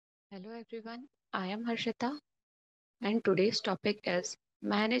Hello everyone, I am Harshita and today's topic is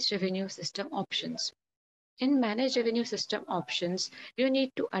Manage Revenue System Options. In Manage Revenue System Options, you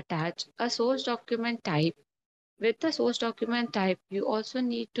need to attach a source document type. With the source document type, you also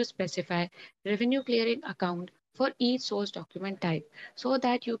need to specify revenue clearing account for each source document type so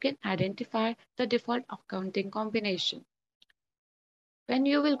that you can identify the default accounting combination. When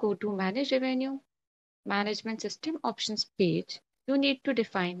you will go to Manage Revenue Management System Options page, you need to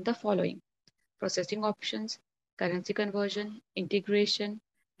define the following: processing options, currency conversion, integration,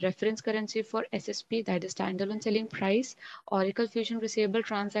 reference currency for SSP, that is standalone selling price, Oracle Fusion Receivable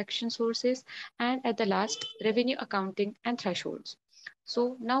transaction sources, and at the last, revenue accounting and thresholds.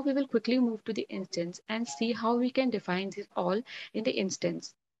 So now we will quickly move to the instance and see how we can define this all in the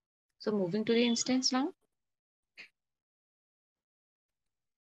instance. So moving to the instance now.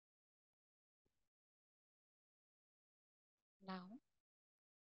 Now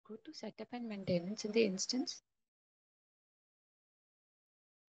go to setup and maintenance in the instance.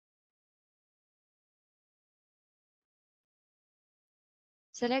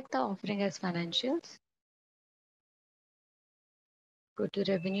 Select the offering as financials. Go to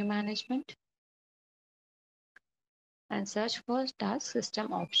revenue management and search for task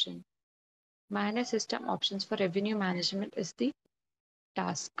system option. Manage system options for revenue management is the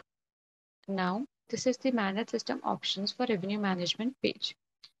task. Now, this is the manage system options for revenue management page.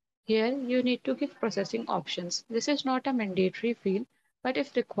 Here, you need to give processing options. This is not a mandatory field, but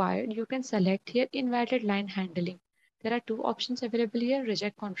if required, you can select here invalid line handling. There are two options available here: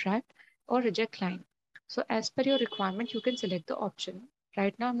 reject contract or reject line. So as per your requirement, you can select the option.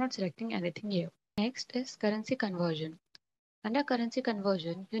 Right now, I'm not selecting anything here. Next is currency conversion. Under currency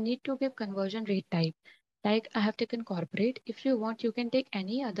conversion, you need to give conversion rate type. Like I have taken corporate. If you want, you can take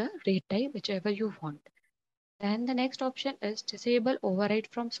any other rate type, whichever you want. Then the next option is disable override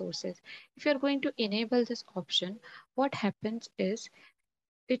from sources. If you're going to enable this option, what happens is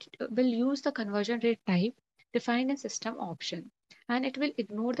it will use the conversion rate type defined in system option, and it will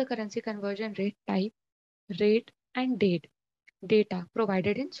ignore the currency conversion rate type, rate, and data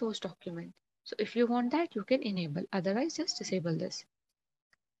provided in source document. So if you want that, you can enable. Otherwise, just disable this.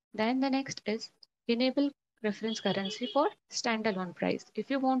 Then the next is enable reference currency for standalone price. If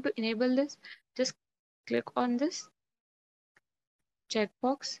you want to enable this, just click on this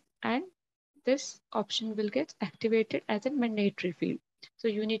checkbox and this option will get activated as a mandatory field. So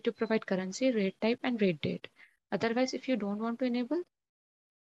you need to provide currency, rate type, and rate date. Otherwise, if you don't want to enable,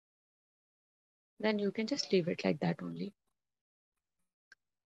 then you can just leave it like that only.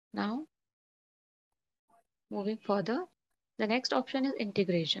 Now, moving further, the next option is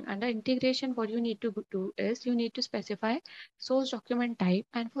integration. Under integration, what you need to do is you need to specify source document type,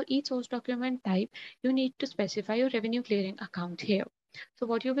 and for each source document type, you need to specify your revenue clearing account here. So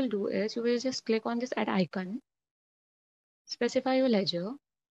what you will do is you will just click on this add icon, specify your ledger,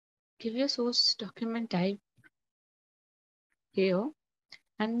 give your source document type here,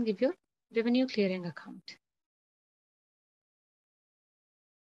 and give your revenue clearing account.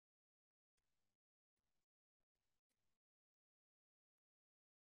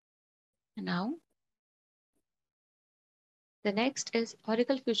 Now, the next is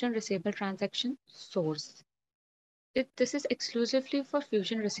Oracle Fusion Receivable Transaction Source. This is exclusively for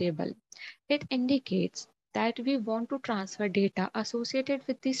Fusion Receivable. It indicates that we want to transfer data associated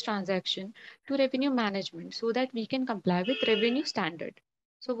with this transaction to revenue management so that we can comply with revenue standard.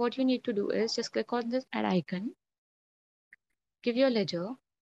 So what you need to do is just click on this add icon, give your ledger,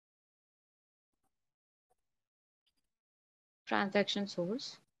 transaction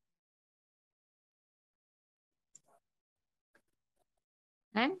source,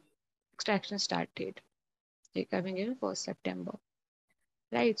 and extraction start date. Like I've been given 1st September.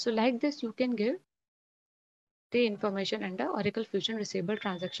 Right. So like this, you can give the information under Oracle Fusion Receivable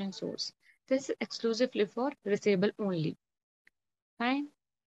Transaction Source. This is exclusively for Receivable only. Fine.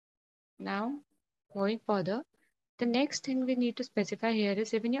 Now, moving further, the next thing we need to specify here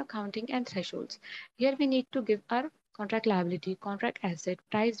is revenue accounting and thresholds. Here we need to give our contract liability, contract asset,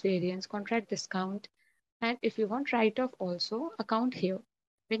 price variance, contract discount, and if you want write-off also, account here.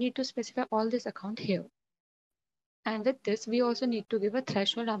 We need to specify all this account here. And with this, we also need to give a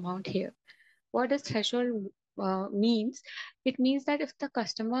threshold amount here. What does threshold means? It means that if the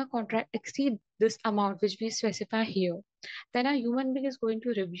customer contract exceed this amount which we specify here, then a human being is going to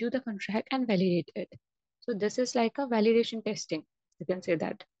review the contract and validate it. So this is like a validation testing. You can say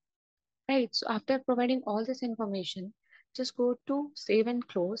that. Right. So after providing all this information, just go to save and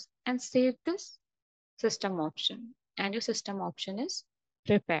close and save this system option. And your system option is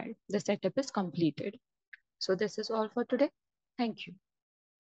prepared. The setup is completed. So this is all for today. Thank you.